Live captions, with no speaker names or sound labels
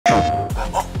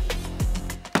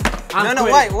No,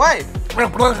 why?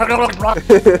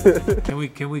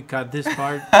 Can we cut this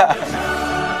part?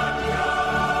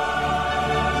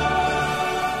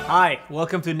 Hi,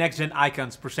 welcome to Next Gen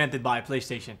Icons presented by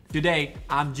PlayStation. Today,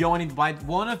 I'm joined by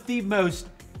one of the most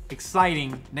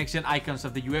exciting Next Gen Icons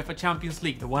of the UEFA Champions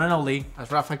League, the one and only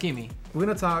Achraf Hakimi. We're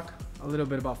gonna talk a little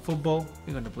bit about football.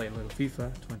 We're gonna play a little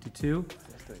FIFA 22.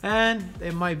 And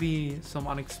there might be some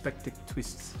unexpected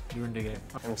twists during the game.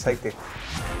 I'm excited.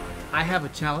 I have a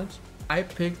challenge. I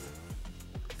picked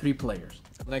 3 players.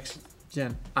 Next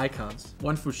Gen Icons.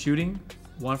 One for shooting,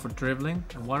 one for dribbling,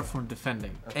 and one for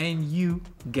defending. And you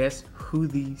guess who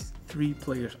these 3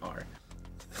 players are.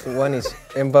 One is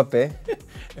Mbappe.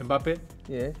 Mbappe?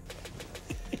 Yeah.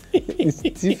 It's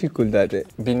difficult that.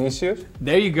 Vinicius.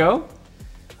 There you go.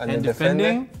 And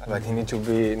defending. But he needs to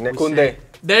be Kunde.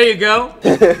 There you go.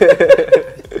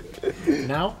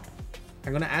 Now,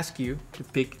 I'm gonna ask you to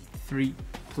pick 3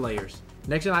 players.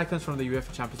 Next Gen Icons from the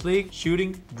UEFA Champions League: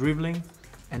 shooting, dribbling,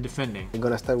 and defending. I'm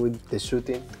gonna start with the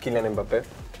shooting. Kylian Mbappe.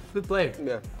 Good player.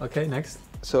 Yeah. Okay, next.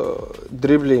 So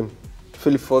dribbling,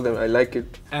 Phil Foden. I like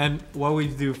it. And what will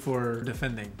you do for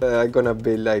defending? I'm gonna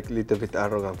be like a little bit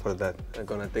arrogant for that. I'm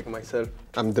gonna take myself.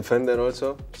 I'm defender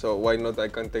also, so why not? I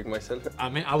can take myself. I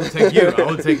mean, I will take you. I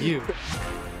will take you.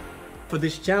 For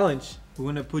this challenge, we're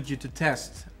gonna put you to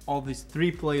test all these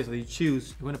 3 players that you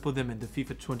choose. We're gonna put them in the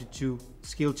FIFA 22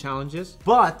 skill challenges,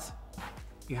 but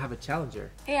you have a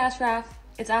challenger. Hey Achraf,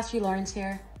 it's Ashley Lawrence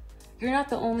here. You're not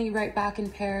the only right back in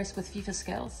Paris with FIFA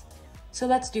skills. So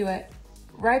let's do it.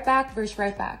 Right back versus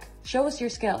right back. Show us your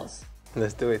skills.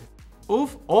 Let's do it.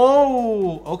 Oof.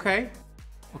 Oh, okay.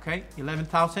 Okay,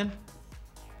 11,000.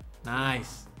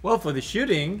 Nice. Well, for the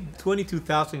shooting,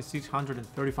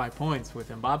 22,635 points with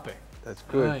Mbappe. That's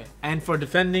good. Right. And for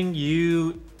defending,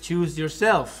 you choose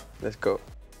yourself. Let's go.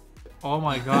 Oh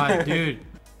my god, dude.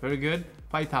 Very good.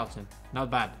 5,000.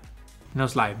 Not bad. No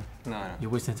slide. No.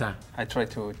 You're wasting time. I try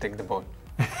to take the ball.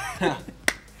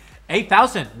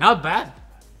 8,000. Not bad.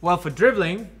 Well, for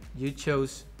dribbling, you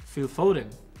chose Phil Foden.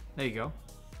 There you go.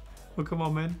 Oh, come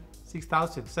on, man.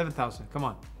 6,000, 7,000. Come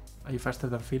on. Are you faster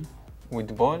than Phil?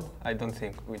 With ball? I don't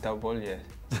think. Without ball, yes.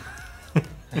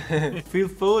 Phil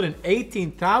Foden,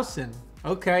 18,000.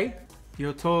 Okay.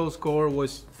 Your total score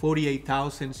was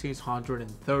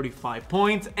 48,635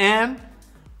 points, and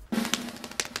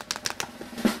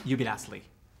you beat Ashley.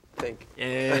 Thank you.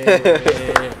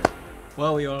 Yeah.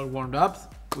 Well, we all warmed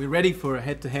up. We're ready for a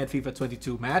head-to-head FIFA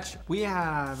 22 match. We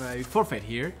have a forfeit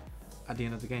here at the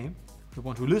end of the game. The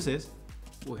one who loses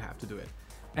will have to do it.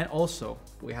 And also,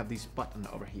 we have this button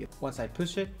over here. Once I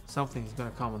push it, something is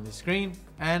gonna come on the screen,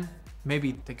 and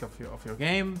maybe think of your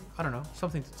game. I don't know,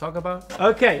 something to talk about.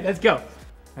 Okay, let's go.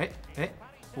 Hey.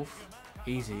 Oof.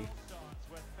 Easy.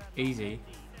 Easy.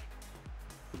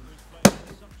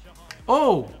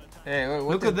 Oh! Hey,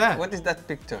 look at that. What is that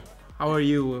picture? How are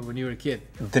you when you were a kid?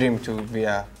 Dream to be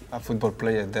a football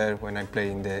player there when I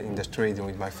play in the street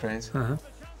with my friends.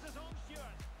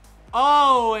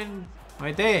 Oh, and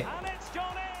right there.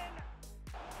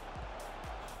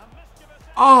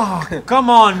 Oh, come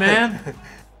on, man.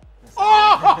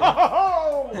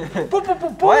 Oh! Boom, boom,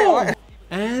 boom, boom. Why?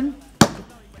 And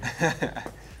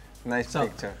Nice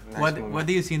picture. Nice what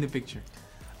do you see in the picture?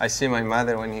 I see my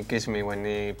mother when he kissed me when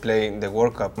he played the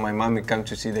World Cup. My mommy came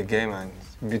to see the game, and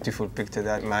beautiful picture.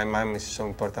 That my mom is so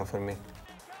important for me.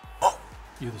 Oh,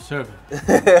 you deserve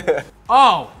it.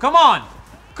 Oh, come on,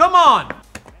 come on.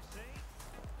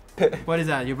 What is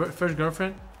that? Your first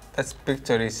girlfriend? That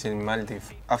picture is in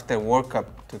Maldives after World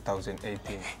Cup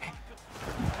 2018.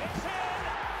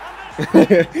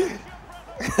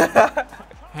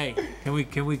 Hey, can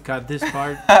we cut this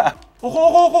part?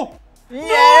 Oh!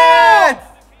 Yes!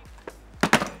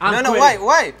 No,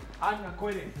 why? I'm not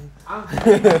quitting.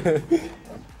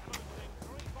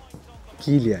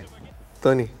 Kylian.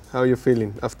 Tony, how are you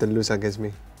feeling after lose against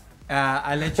me?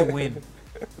 I let you win.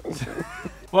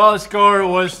 Well, the score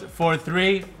was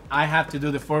 4-3. I have to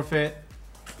do the forfeit.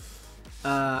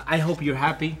 I hope you're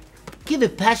happy. Give a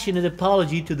passionate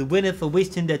apology to the winner for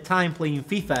wasting their time playing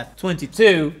FIFA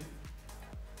 22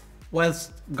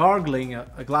 whilst gargling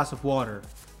a glass of water.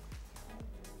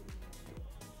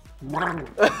 Well,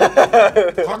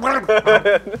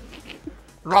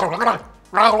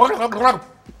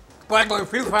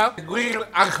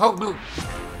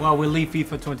 we'll leave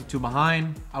FIFA 22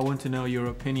 behind. I want to know your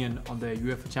opinion on the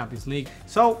UEFA Champions League.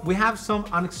 So we have some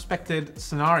unexpected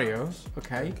scenarios,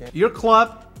 okay? Your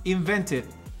club invented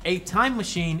a time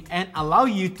machine and allow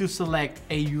you to select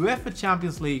a UEFA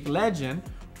Champions League legend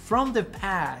from the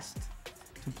past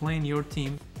to play in your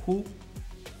team. Who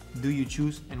do you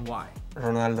choose and why?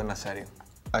 Ronaldo Nazario.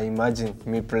 I imagine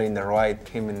me playing the right,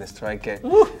 him in the striker.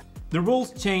 The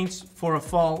rules change for a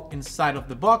fall inside of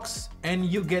the box, and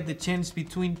you get the chance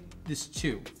between these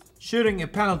two. Shooting a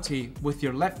penalty with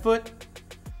your left foot,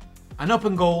 an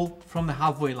open goal from the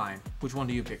halfway line. Which one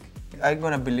do you pick? I'm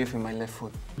gonna believe in my left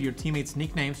foot. Your teammates'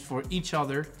 nicknames for each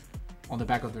other on the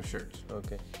back of their shirts.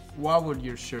 Okay. What would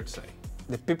your shirt say?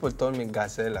 The people told me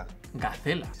Gazella.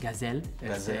 Gazella. Gazelle.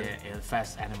 Gazelle. It's a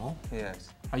fast animal. Yes.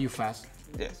 Are you fast?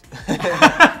 Yes.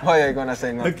 Why are you gonna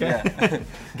say no? Okay. Yeah.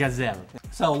 Gazelle.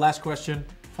 So last question.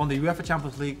 From the UEFA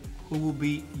Champions League, who will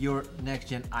be your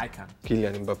next-gen icon?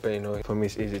 Kylian Mbappe, you know, for me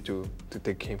it's easy to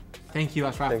take him. Thank you,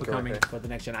 Achraf, Thank for you, coming okay. for the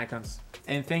next-gen icons.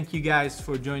 And thank you guys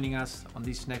for joining us on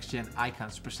these next-gen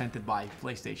icons presented by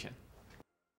PlayStation.